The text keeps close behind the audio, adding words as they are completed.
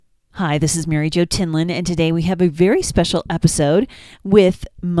Hi, this is Mary Jo Tinlin, and today we have a very special episode with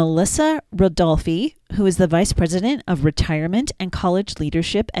Melissa Rodolfi, who is the Vice President of Retirement and College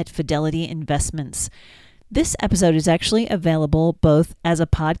Leadership at Fidelity Investments. This episode is actually available both as a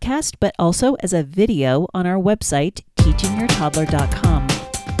podcast, but also as a video on our website, teachingyourtoddler.com,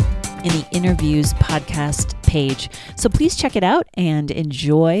 in the interviews podcast page. So please check it out and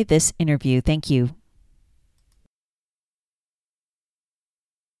enjoy this interview. Thank you.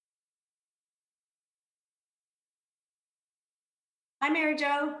 Hi, Mary Jo.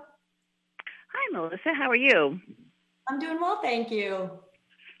 Hi, Melissa. How are you? I'm doing well, thank you.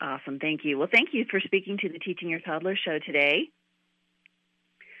 Awesome. Thank you. Well, thank you for speaking to the Teaching Your Toddler show today.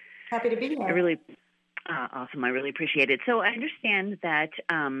 Happy to be here. Awesome. I really appreciate it. So I understand that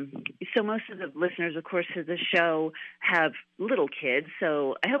so most of the listeners, of course, to the show have little kids.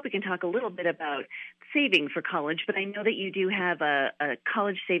 So I hope we can talk a little bit about saving for college. But I know that you do have a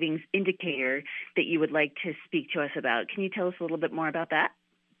college savings indicator that you would like to speak to us about. Can you tell us a little bit more about that?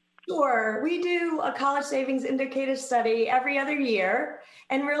 Sure. We do a college savings indicator study every other year,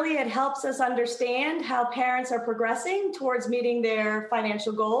 and really it helps us understand how parents are progressing towards meeting their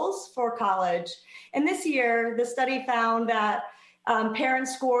financial goals for college. And this year, the study found that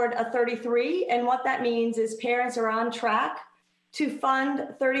parents scored a 33, and what that means is parents are on track to fund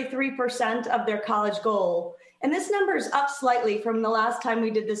 33% of their college goal. And this number is up slightly from the last time we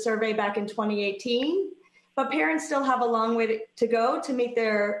did the survey back in 2018. But parents still have a long way to go to meet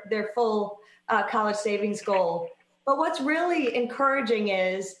their full college savings goal. But what's really encouraging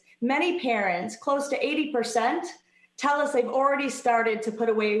is many parents, close to 80%, tell us they've already started to put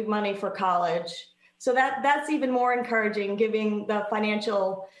away money for college. So that's even more encouraging, given the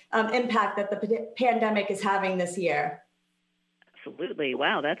financial impact that the pandemic is having this year. Absolutely.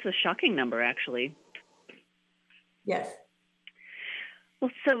 Wow, that's a shocking number, actually. Yes.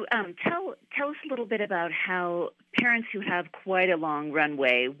 Well, so tell us a little bit about how parents who have quite a long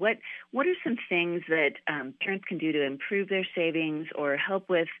runway, what are some things that parents can do to improve their savings or help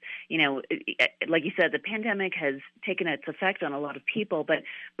with, like you said, the pandemic has taken its effect on a lot of people, but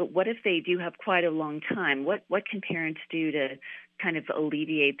what if they do have quite a long time? What can parents do to kind of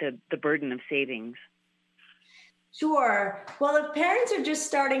alleviate the burden of savings? Sure. Well, if parents are just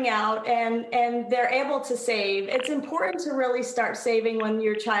starting out and they're able to save, it's important to really start saving when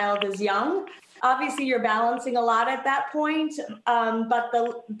your child is young. Obviously, you're balancing a lot at that point, but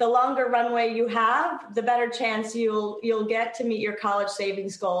the longer runway you have, the better chance you'll get to meet your college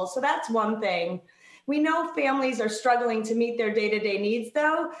savings goals. So that's one thing. We know families are struggling to meet their day-to-day needs,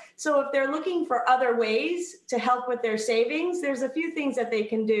 though. So if they're looking for other ways to help with their savings, there's a few things that they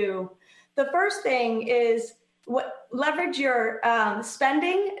can do. The first thing is leverage your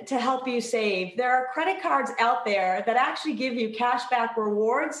spending to help you save. There are credit cards out there that actually give you cashback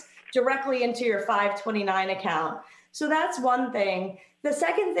rewards directly into your 529 account. So that's one thing. The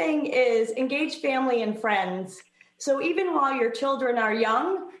second thing is engage family and friends. So even while your children are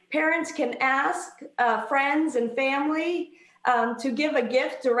young, parents can ask friends and family to give a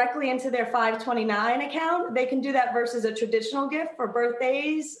gift directly into their 529 account. They can do that versus a traditional gift for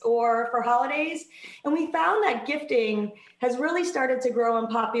birthdays or for holidays. And we found that gifting has really started to grow in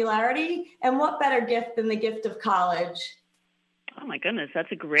popularity. And what better gift than the gift of college? Oh my goodness,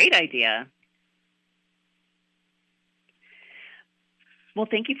 that's a great idea. Well,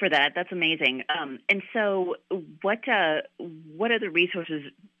 thank you for that. That's amazing. And so what other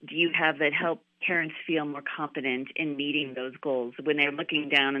resources do you have that help parents feel more confident in meeting those goals when they're looking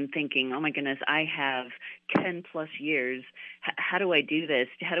down and thinking, oh my goodness, I have 10 plus years. How do I do this?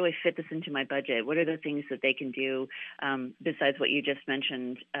 How do I fit this into my budget? What are the things that they can do besides what you just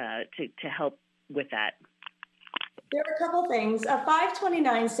mentioned to help with that? There are a couple things. A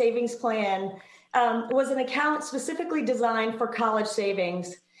 529 savings plan was an account specifically designed for college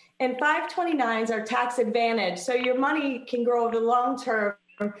savings. And 529s are tax advantaged, so your money can grow over the long term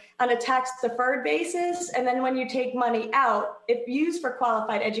on a tax-deferred basis. And then when you take money out, if used for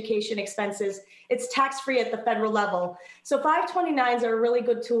qualified education expenses, it's tax-free at the federal level. So 529s are a really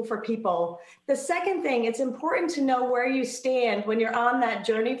good tool for people. The second thing, it's important to know where you stand when you're on that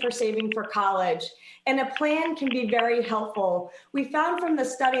journey for saving for college. And a plan can be very helpful. We found from the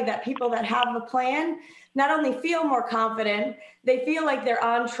study that people that have a plan not only feel more confident, they feel like they're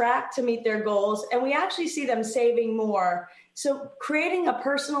on track to meet their goals, and we actually see them saving more. So creating a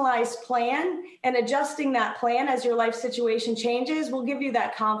personalized plan and adjusting that plan as your life situation changes will give you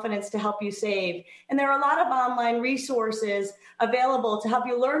that confidence to help you save. And there are a lot of online resources available to help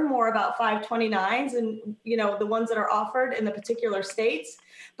you learn more about 529s and, the ones that are offered in the particular states,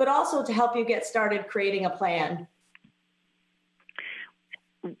 but also to help you get started creating a plan.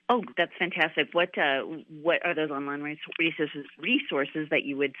 Oh, that's fantastic. What are those online resources that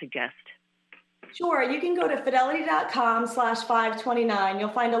you would suggest? Sure. You can go to fidelity.com/529. You'll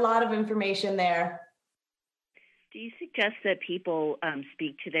find a lot of information there. Do you suggest that people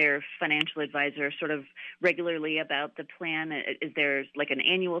speak to their financial advisor sort of regularly about the plan? Is there like an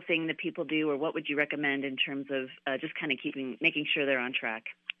annual thing that people do, or what would you recommend in terms of just kind of making sure they're on track?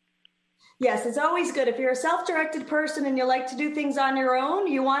 Yes, it's always good. If you're a self-directed person and you like to do things on your own,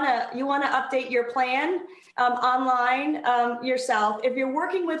 you want to update your plan online yourself. If you're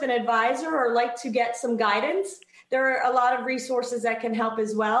working with an advisor or like to get some guidance, there are a lot of resources that can help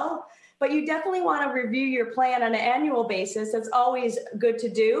as well. But you definitely want to review your plan on an annual basis. That's always good to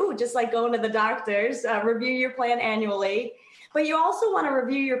do, just like going to the doctors. Review your plan annually. But you also want to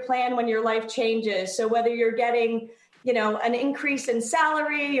review your plan when your life changes. So whether you're getting an increase in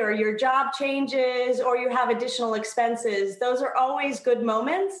salary, or your job changes, or you have additional expenses, those are always good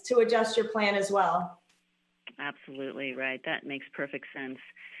moments to adjust your plan as well. Absolutely right. That makes perfect sense.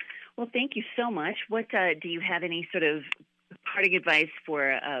 Well, thank you so much. What do you have any sort of parting advice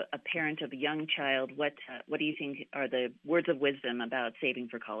for a parent of a young child? What do you think are the words of wisdom about saving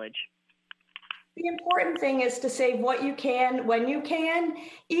for college? The important thing is to save what you can when you can.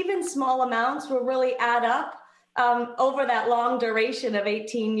 Even small amounts will really add up over that long duration of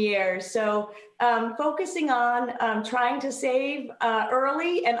 18 years. So focusing on trying to save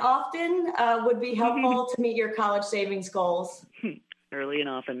early and often would be helpful to meet your college savings goals. Early and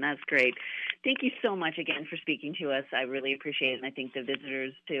often. That's great. Thank you so much again for speaking to us. I really appreciate it. And I think the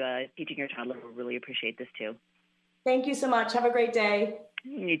visitors to Teaching Your Toddler will really appreciate this too. Thank you so much. Have a great day.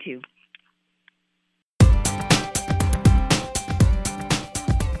 You too.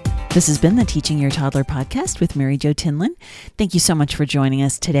 This has been the Teaching Your Toddler podcast with Mary Jo Tinlin. Thank you so much for joining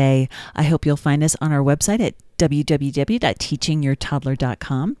us today. I hope you'll find us on our website at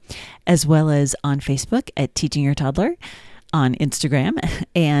www.teachingyourtoddler.com, as well as on Facebook at Teaching Your Toddler, on Instagram,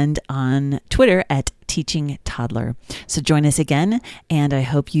 and on Twitter at Teaching Toddler. So join us again, and I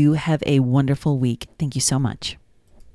hope you have a wonderful week. Thank you so much.